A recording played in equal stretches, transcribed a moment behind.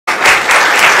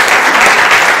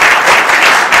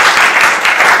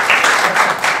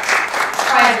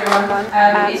everyone.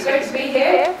 It's great to be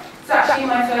here. It's actually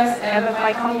my first ever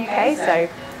Python UK, so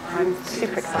I'm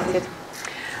super excited.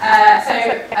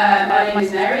 My name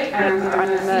is Mary, and I'm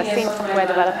a senior software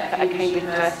developer at Cambridge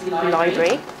University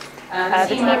Library. The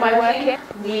team I work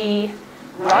in, we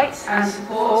write and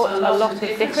support a lot of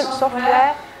different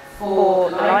software for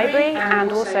the library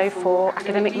and also for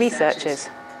academic researchers.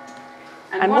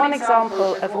 And one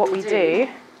example of what we do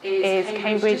is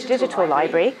Cambridge Digital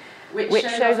Library, which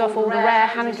shows off all the rare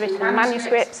handwritten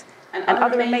manuscripts and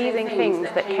other amazing things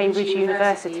that Cambridge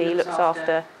University looks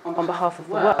after on behalf of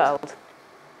the world.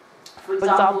 For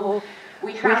example,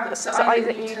 we have Sir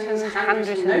Isaac Newton's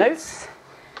handwritten notes,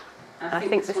 and I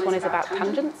think this one is about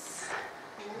tangents.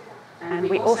 And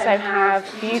we also have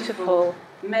beautiful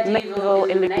medieval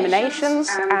illuminations,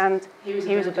 and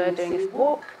here is a bird doing its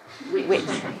walk, which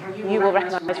you will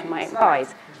recognise from my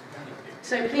eyes.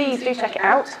 So please do check it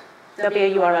out. There'll be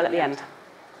a URL at the end.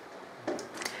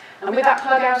 And with that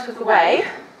plug out of the way,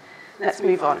 let's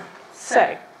move on.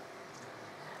 So,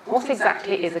 what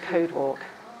exactly is a code walk?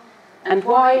 And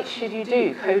why should you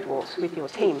do code walks with your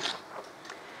team?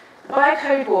 By a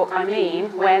code walk, I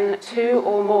mean when 2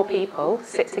 or more people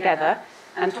sit together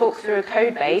and talk through a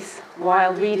code base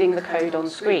while reading the code on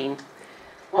screen.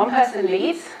 One person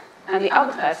leads, and the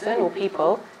other person or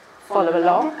people follow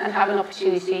along and have an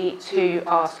opportunity to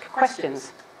ask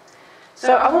questions.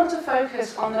 So I want to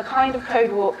focus on the kind of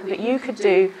code walk that you could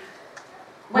do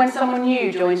when someone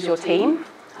new joins your team,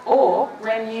 or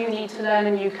when you need to learn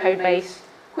a new code base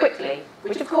quickly,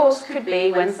 which of course could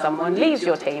be when someone leaves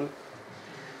your team.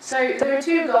 So there are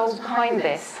 2 goals behind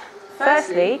this.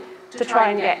 Firstly, to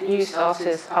try and get new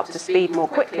starters up to speed more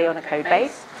quickly on a code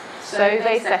base, so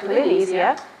they settle in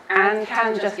easier and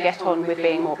can just get on with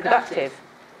being more productive.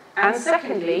 And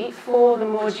secondly, for the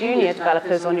more junior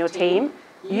developers on your team,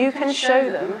 you can show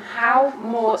them how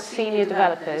more senior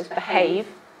developers behave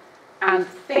and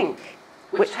think,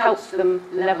 which helps them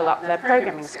level up their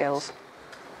programming skills.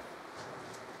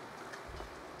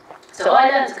 So I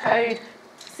learned to code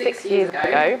 6 years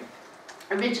ago,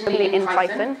 originally in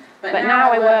Python, but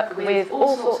now I work with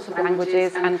all sorts of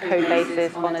languages and code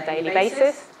bases on a daily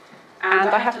basis,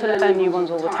 and I have to learn new ones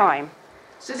all the time.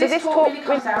 So this talk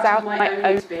brings out my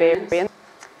own experience,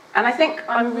 and I think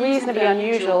I'm reasonably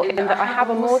unusual in that I have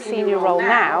a more senior role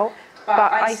now,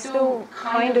 but I still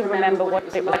kind of remember what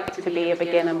it was like to be a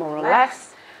beginner more or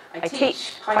less. I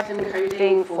teach Python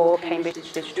coding for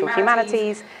Cambridge Digital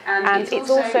Humanities, and it's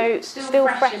also still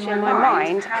fresh in my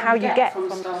mind how you get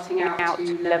from starting out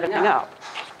to leveling up.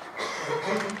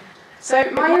 So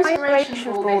my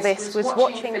inspiration for all this was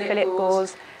watching Philip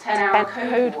Gore's 10-hour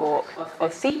code walk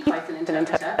of C, Python and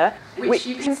Turtle, which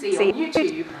you can see on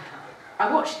YouTube.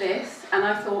 I watched this and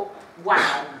I thought,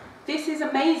 wow, this is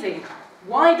amazing.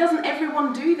 Why doesn't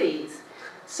everyone do these?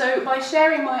 So by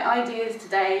sharing my ideas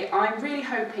today, I'm really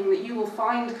hoping that you will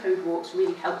find code walks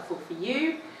really helpful for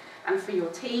you and for your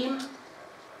team,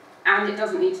 and it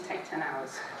doesn't need to take 10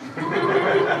 hours.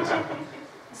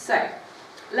 So,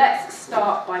 let's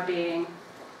start by being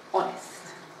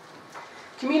honest.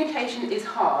 Communication is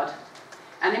hard,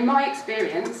 and in my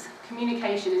experience,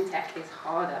 communication in tech is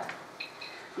harder.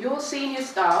 Your senior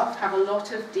staff have a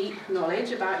lot of deep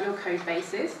knowledge about your code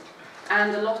bases,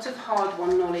 and a lot of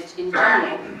hard-won knowledge in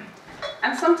general.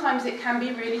 And sometimes it can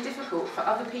be really difficult for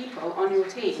other people on your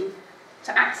team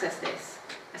to access this,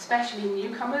 especially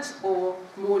newcomers or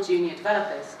more junior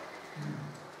developers.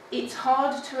 It's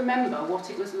hard to remember what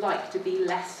it was like to be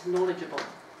less knowledgeable.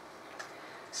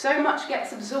 So much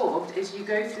gets absorbed as you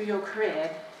go through your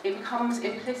career, it becomes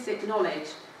implicit knowledge,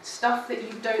 stuff that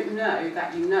you don't know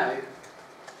that you know.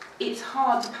 It's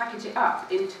hard to package it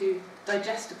up into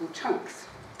digestible chunks.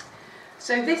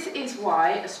 So this is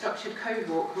why a structured code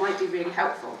walk might be really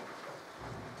helpful.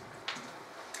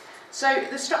 So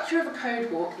the structure of a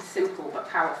code walk is simple but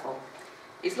powerful.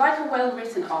 It's like a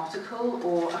well-written article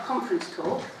or a conference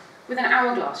talk with an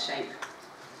hourglass shape.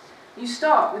 You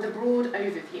start with a broad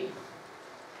overview.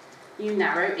 You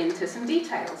narrow into some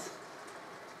details.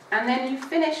 And then you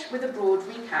finish with a broad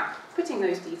recap, putting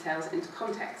those details into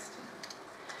context.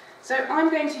 So I'm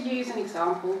going to use an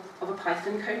example of a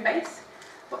Python code base.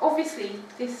 But obviously,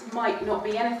 this might not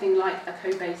be anything like a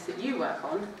code base that you work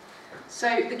on.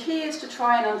 So the key is to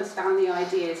try and understand the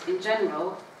ideas in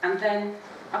general and then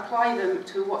apply them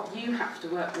to what you have to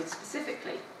work with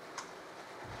specifically.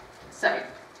 So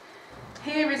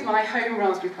here is my home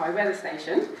Raspberry Pi weather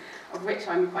station, of which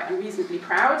I'm quite unreasonably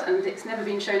proud, and it's never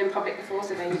been shown in public before,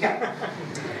 so there you go.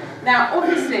 Now,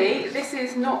 obviously, this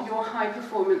is not your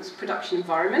high-performance production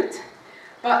environment,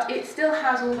 but it still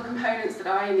has all the components that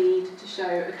I need to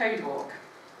show a code walk.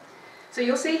 So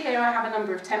you'll see here I have a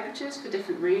number of temperatures for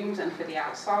different rooms and for the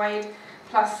outside,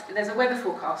 plus there's a weather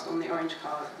forecast on the orange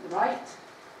card at the right.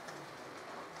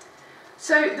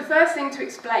 So the first thing to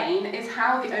explain is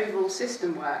how the overall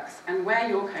system works and where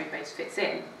your code base fits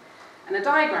in. And a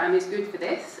diagram is good for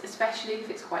this, especially if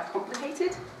it's quite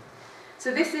complicated.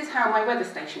 So this is how my weather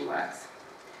station works.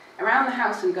 Around the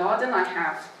house and garden I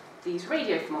have these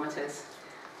radio thermometers.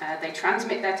 They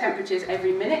transmit their temperatures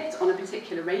every minute on a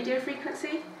particular radio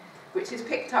frequency, which is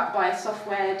picked up by a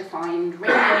software-defined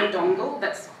radio dongle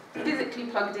that's physically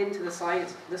plugged into the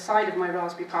side of my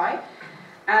Raspberry Pi.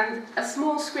 And a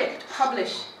small script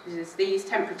publishes these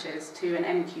temperatures to an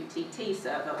MQTT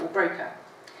server or broker.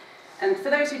 And for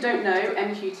those who don't know,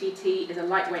 MQTT is a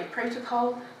lightweight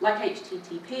protocol like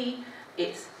HTTP,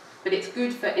 but it's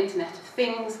good for Internet of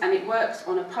Things, and it works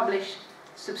on a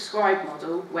publish-subscribe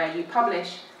model where you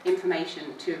publish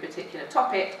information to a particular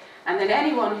topic, and then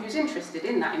anyone who's interested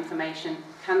in that information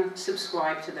can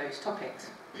subscribe to those topics.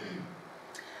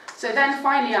 So then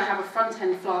finally I have a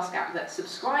front-end Flask app that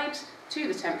subscribes to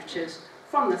the temperatures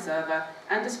from the server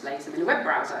and displays them in a web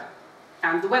browser.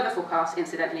 And the weather forecast,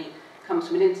 incidentally, comes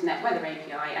from an Internet Weather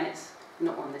API, and it's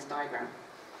not on this diagram.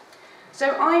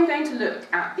 So I'm going to look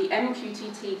at the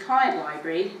MQTT client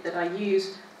library that I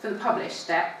use for the publish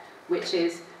step, which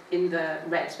is in the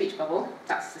red speech bubble.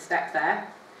 That's the step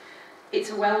there.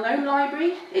 It's a well-known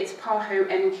library. It's Python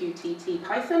MQTT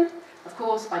Python. Of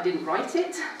course, I didn't write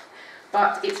it,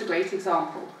 but it's a great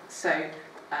example. So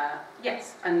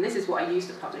yes, and this is what I use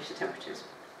to publish the temperatures.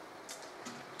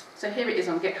 So here it is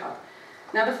on GitHub.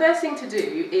 Now the first thing to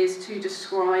do is to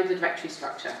describe the directory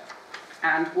structure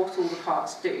and what all the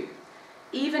parts do,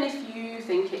 even if you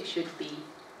think it should be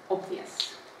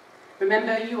obvious.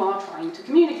 Remember, you are trying to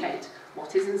communicate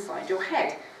what is inside your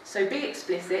head, so be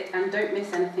explicit and don't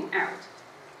miss anything out.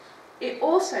 It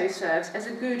also serves as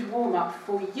a good warm-up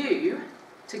for you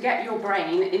to get your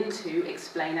brain into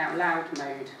explain out loud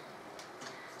mode.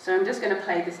 So I'm just going to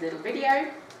play this little video.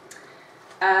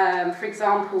 For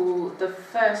example, the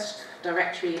first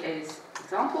directory is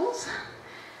examples,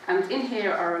 and in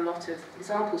here are a lot of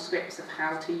example scripts of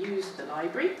how to use the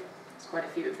library. There's quite a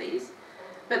few of these.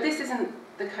 But this isn't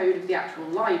the code of the actual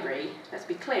library, let's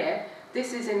be clear.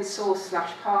 This is in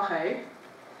source/parho,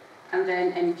 and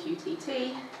then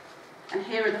MQTT, and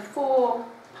here are the 4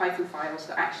 Python files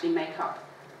that actually make up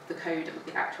the code of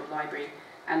the actual library,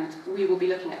 and we will be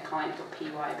looking at client.py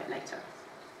a bit later.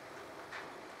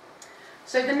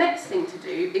 So the next thing to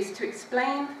do is to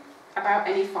explain about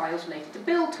any files related to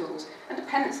build tools and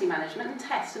dependency management and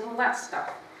tests and all that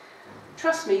stuff.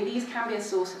 Trust me, these can be a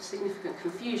source of significant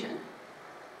confusion.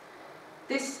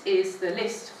 This is the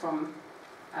list from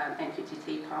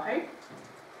MQTT Python.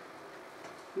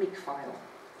 Makefile.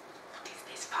 What is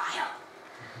this file?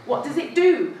 What does it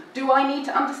do? Do I need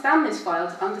to understand this file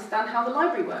to understand how the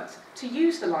library works, to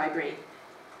use the library?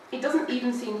 It doesn't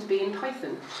even seem to be in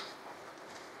Python.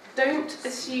 Don't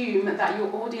assume that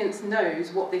your audience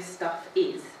knows what this stuff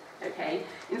is, okay?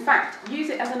 In fact, use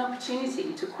it as an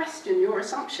opportunity to question your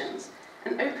assumptions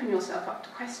and open yourself up to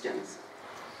questions.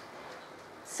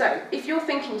 So, if you're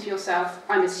thinking to yourself,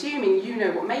 I'm assuming you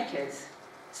know what make is,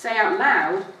 say out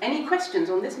loud any questions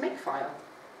on this makefile.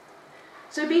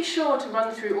 So be sure to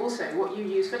run through also what you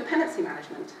use for dependency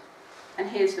management. And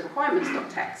here's the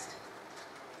requirements.txt.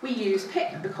 We use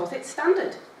pip because it's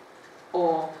standard.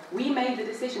 Or we made the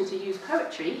decision to use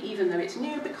poetry even though it's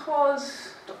new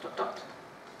because ...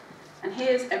 And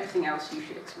here's everything else you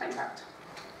should explain about.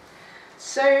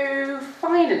 So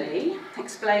finally,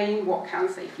 explain what can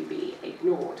safely be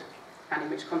ignored and in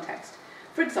which context.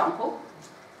 For example,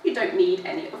 you don't need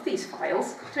any of these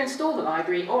files to install the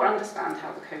library or understand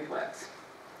how the code works.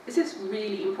 This is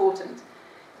really important.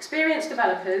 Experienced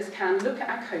developers can look at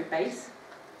our code base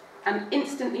and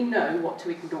instantly know what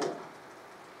to ignore.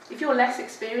 If you're less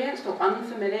experienced or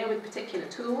unfamiliar with particular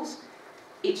tools,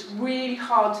 it's really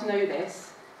hard to know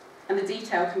this, and the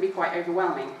detail can be quite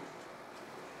overwhelming.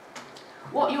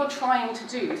 What you're trying to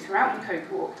do throughout the code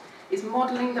walk is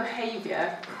modelling the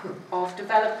behaviour of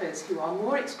developers who are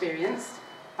more experienced,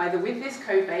 either with this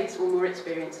code base or more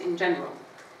experienced in general.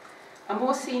 A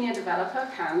more senior developer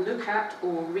can look at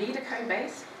or read a code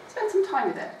base, spend some time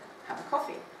with it, have a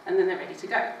coffee, and then they're ready to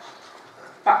go.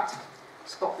 But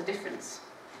spot the difference.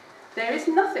 There is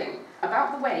nothing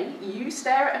about the way you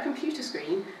stare at a computer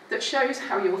screen that shows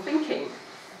how you're thinking.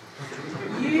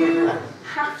 You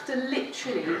have to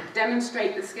literally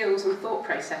demonstrate the skills and thought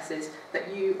processes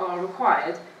that you are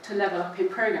required to level up in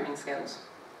programming skills.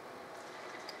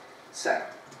 So,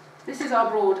 this is our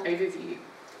broad overview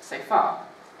so far.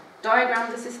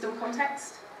 Diagram the system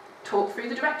context, talk through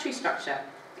the directory structure,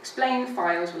 explain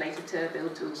files related to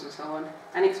build tools and so on,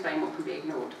 and explain what can be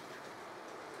ignored.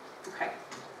 Okay,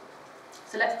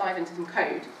 so let's dive into some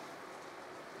code.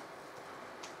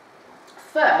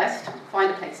 First, find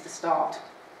a place to start,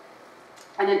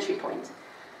 an entry point.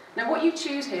 Now what you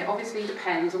choose here obviously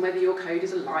depends on whether your code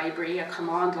is a library, a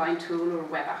command line tool, or a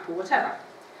web app, or whatever.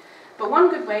 But one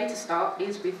good way to start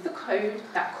is with the code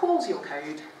that calls your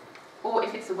code, or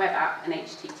if it's a web app, an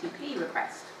HTTP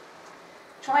request.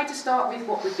 Try to start with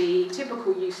what would be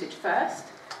typical usage first,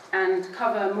 and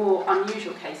cover more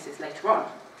unusual cases later on.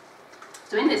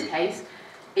 So in this case,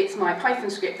 it's my Python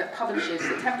script that publishes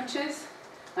the temperatures.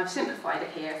 I've simplified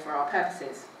it here for our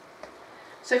purposes.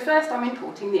 So first I'm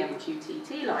importing the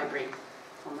MQTT library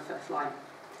on the first line.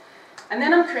 And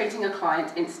then I'm creating a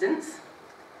client instance,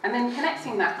 and then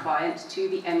connecting that client to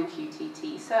the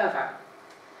MQTT server.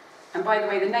 And by the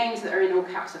way, the names that are in all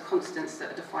caps are constants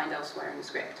that are defined elsewhere in the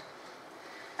script.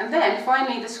 And then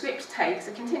finally the script takes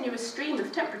a continuous stream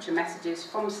of temperature messages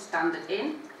from standard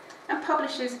in and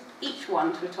publishes each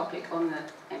one to a topic on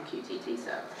the MQTT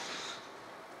server.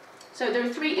 So there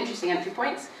are three interesting entry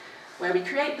points: where we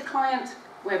create the client,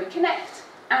 where we connect,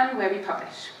 and where we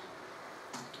publish.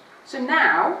 So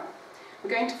now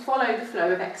we're going to follow the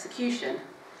flow of execution,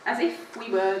 as if we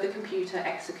were the computer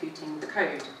executing the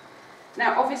code.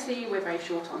 Now obviously we're very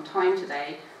short on time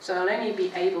today, so I'll only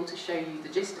be able to show you the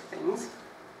gist of things.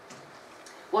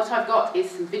 What I've got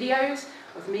is some videos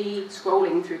of me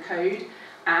scrolling through code,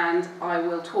 and I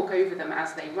will talk over them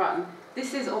as they run.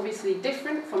 This is obviously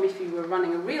different from if you were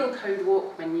running a real code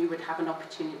walk, when you would have an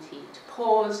opportunity to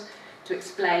pause, to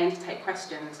explain, to take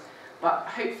questions, but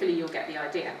hopefully you'll get the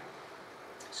idea.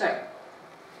 So,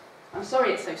 I'm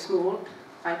sorry it's so small.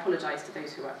 I apologise to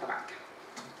those who are at the back.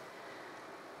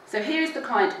 So here is the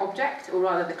client object, or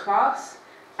rather the class,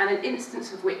 and an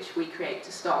instance of which we create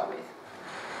to start with.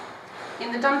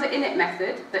 In the dunder_init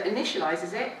method that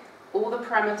initialises it, all the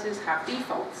parameters have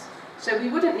defaults, so we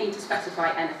wouldn't need to specify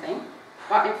anything,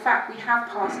 but in fact we have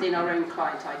passed in our own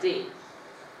client ID.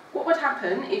 What would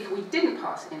happen if we didn't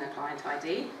pass in a client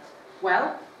ID?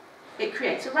 Well, it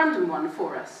creates a random one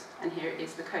for us, and here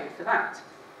is the code for that.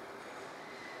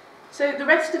 So the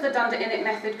rest of the dunder_init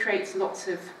method creates lots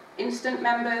of instant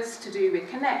members to do with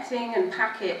connecting and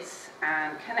packets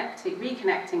and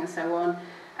reconnecting and so on,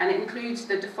 and it includes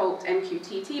the default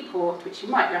MQTT port, which you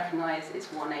might recognise is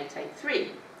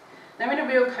 1883. Now in a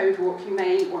real code walk you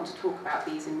may want to talk about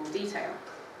these in more detail.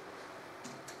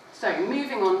 So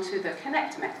moving on to the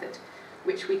connect method,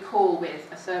 which we call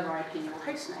with a server IP or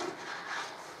hostname.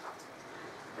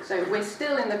 So we're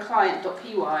still in the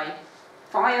client.py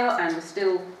file, and we're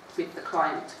still with the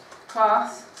client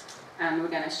class, and we're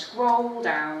going to scroll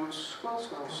down,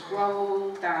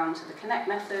 scroll down to the connect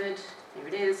method. Here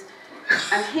it is.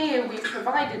 And here we've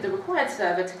provided the required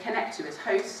server to connect to as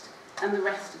host, and the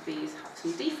rest of these have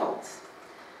some defaults.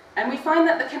 And we find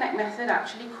that the connect method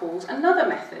actually calls another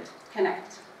method,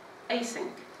 connect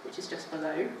async, which is just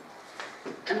below.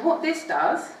 And what this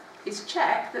does is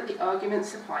check that the arguments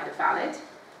supplied are valid,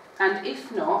 and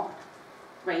if not,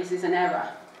 raises an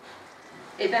error.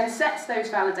 It then sets those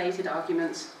validated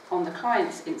arguments on the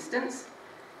client's instance,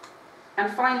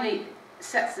 and finally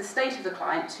sets the state of the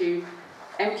client to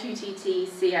MQTT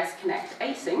CS connect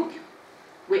async,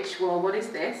 which, well, what is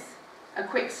this? A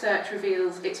quick search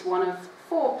reveals it's one of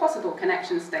 4 possible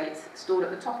connection states stored at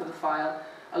the top of the file,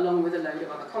 along with a load of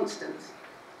other constants.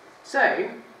 So,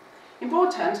 in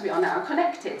broad terms, we are now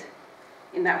connected,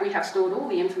 in that we have stored all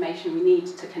the information we need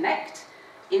to connect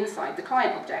inside the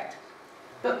client object.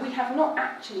 But we have not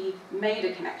actually made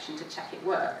a connection to check it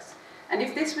works. And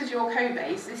if this was your code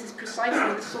base, this is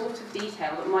precisely the sort of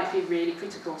detail that might be really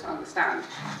critical to understand.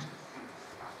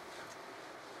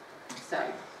 So,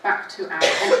 back to our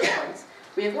entry points.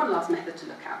 We have one last method to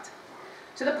look at.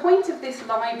 So the point of this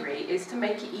library is to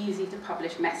make it easy to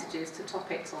publish messages to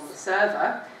topics on the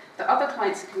server that other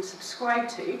clients can subscribe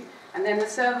to, and then the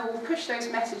server will push those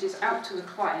messages out to the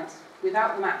client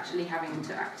without them actually having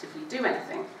to actively do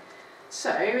anything.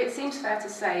 So it seems fair to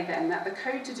say then that the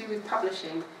code to do with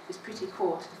publishing is pretty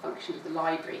core to the function of the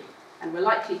library, and we're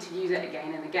likely to use it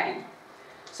again and again.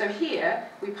 So here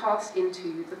we pass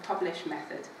into the publish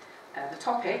method the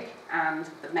topic and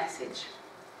the message.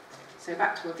 So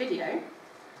back to a video.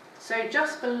 So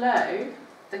just below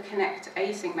the connect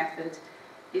async method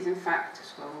is in fact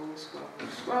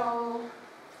scroll,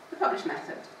 the publish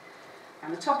method.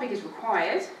 And the topic is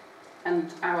required,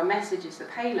 and our message is the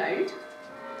payload.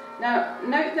 Now,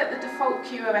 note that the default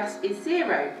QoS is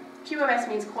 0. QoS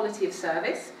means quality of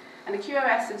service, and a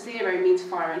QoS of 0 means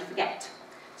fire and forget.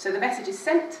 So the message is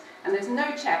sent, and there's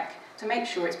no check to make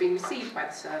sure it's being received by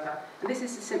the server, and this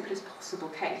is the simplest possible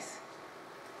case.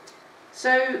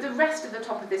 So the rest of the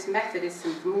top of this method is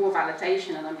some more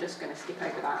validation, and I'm just going to skip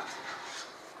over that.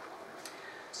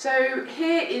 So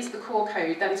here is the core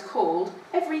code that is called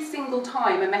every single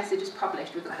time a message is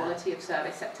published with the quality of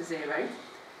service set to 0.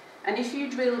 And if you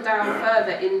drill down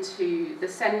further into the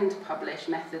send publish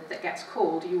method that gets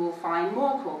called, you will find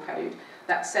more core code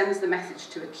that sends the message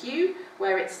to a queue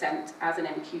where it's sent as an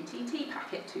MQTT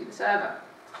packet to the server.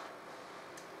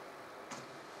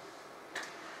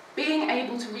 Being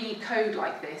able to read code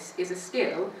like this is a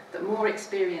skill that more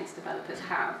experienced developers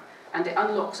have, and it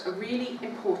unlocks a really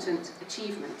important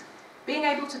achievement. Being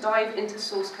able to dive into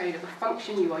source code of a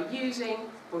function you are using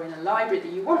or in a library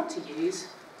that you want to use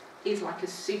is like a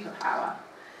superpower,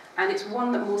 and it's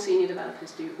one that more senior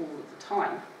developers do all of the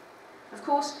time. Of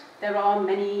course, there are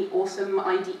many awesome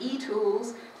IDE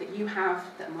tools that you have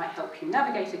that might help you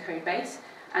navigate a code base,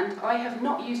 and I have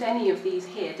not used any of these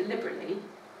here deliberately.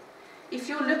 If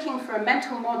you're looking for a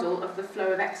mental model of the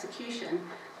flow of execution,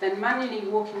 then manually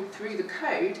walking through the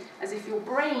code as if your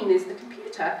brain is the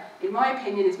computer, in my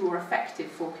opinion, is more effective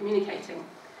for communicating.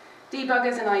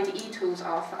 Debuggers and IDE tools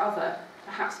are for other,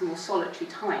 perhaps more solitary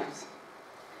times.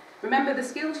 Remember, the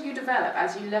skills you develop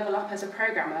as you level up as a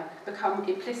programmer become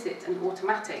implicit and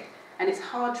automatic, and it's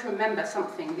hard to remember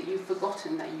something that you've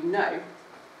forgotten that you know.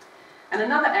 And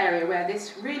another area where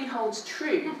this really holds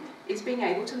true is being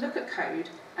able to look at code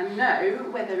and know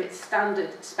whether it's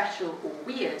standard, special, or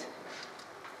weird.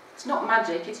 It's not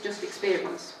magic, it's just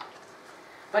experience.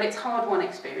 But it's hard-won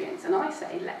experience, and I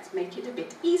say let's make it a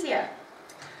bit easier.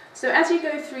 So as you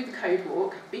go through the code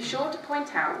walk, be sure to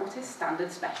point out what is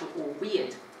standard, special, or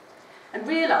weird. And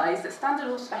realise that standard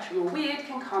or special or weird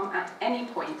can come at any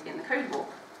point in the code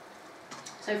walk.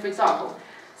 So for example,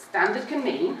 standard can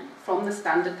mean from the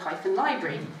standard Python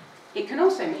library. It can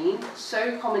also mean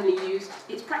so commonly used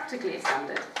it's practically a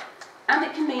standard. And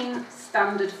it can mean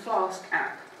standard Flask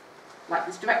app, like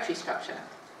this directory structure.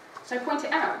 So point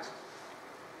it out.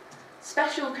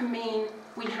 Special can mean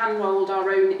we hand-rolled our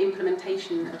own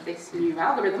implementation of this new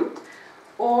algorithm,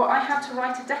 or I had to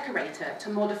write a decorator to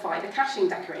modify the caching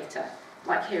decorator,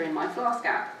 like here in my Flask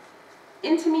app.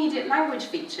 Intermediate language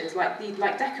features, like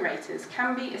decorators,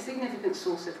 can be a significant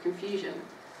source of confusion.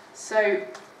 So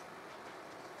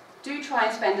do try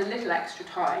and spend a little extra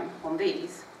time on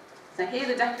these. So here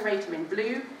the decorator in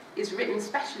blue is written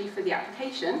specially for the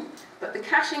application, but the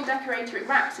caching decorator it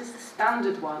wraps is the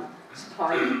standard one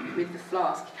supplied with the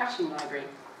Flask caching library.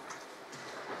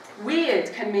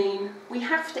 Weird can mean we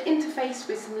have to interface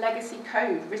with some legacy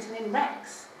code written in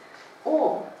Rex,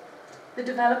 or the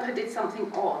developer did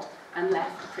something odd and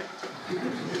left a cryptic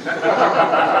note.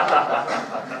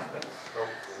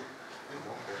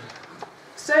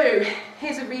 So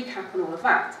here's a recap on all of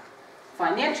that.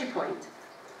 Find the entry point,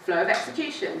 flow of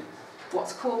execution,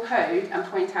 what's core code, and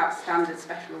point out standard,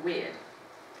 special, or weird.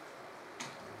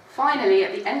 Finally,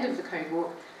 at the end of the code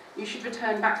walk, you should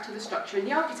return back to the structure and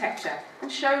the architecture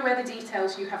and show where the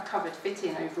details you have covered fit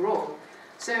in overall.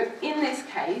 So in this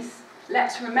case,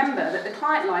 let's remember that the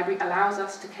client library allows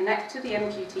us to connect to the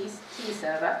MQTT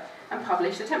server and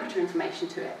publish the temperature information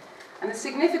to it. And the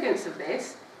significance of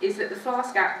this is that the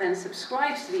Flask app then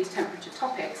subscribes to these temperature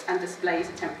topics and displays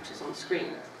the temperatures on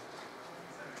screen.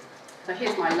 So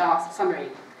here's my last summary.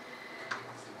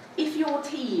 If your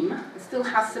team still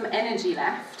has some energy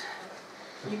left,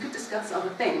 you could discuss other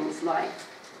things like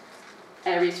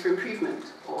areas for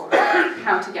improvement or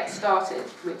how to get started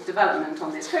with development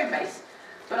on this code base.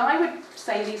 But I would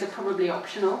say these are probably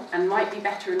optional and might be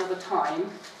better another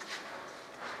time.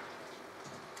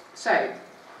 So,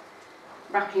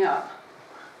 wrapping up.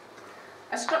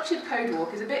 A structured code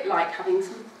walk is a bit like having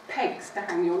some pegs to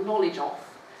hang your knowledge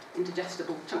off in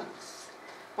digestible chunks.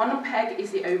 One peg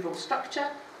is the overall structure,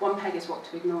 one peg is what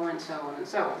to ignore, and so on and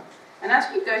so on. And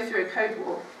as you go through a code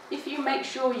walk, if you make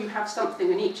sure you have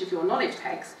something in each of your knowledge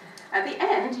pegs, at the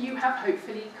end you have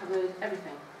hopefully covered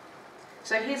everything.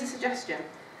 So here's a suggestion.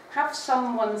 Have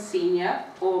someone senior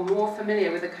or more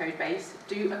familiar with a code base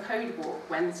do a code walk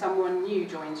when someone new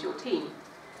joins your team.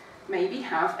 Maybe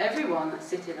have everyone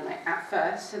sit in on it at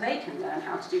first so they can learn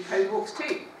how to do code walks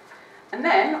too. And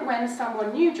then, when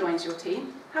someone new joins your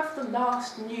team, have the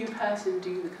last new person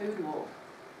do the code walk.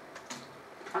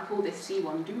 I call this see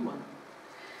one, do one.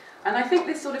 And I think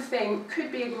this sort of thing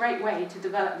could be a great way to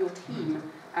develop your team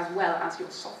as well as your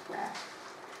software.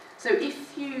 So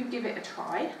if you give it a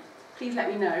try, please let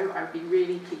me know. I would be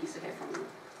really pleased to hear from you.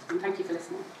 And thank you for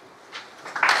listening.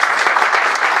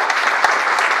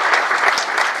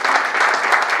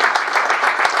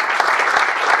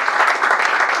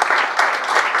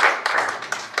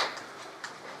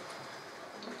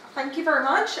 you very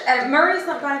much. Murray's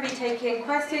not going to be taking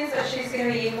questions, but she's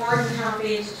going to be more than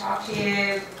happy to talk to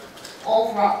you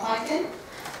all throughout Python.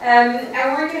 And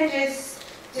we're going to just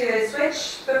do a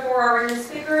switch before our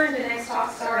speaker, and the next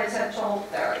talk starts at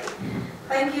 12:30.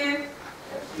 Thank you.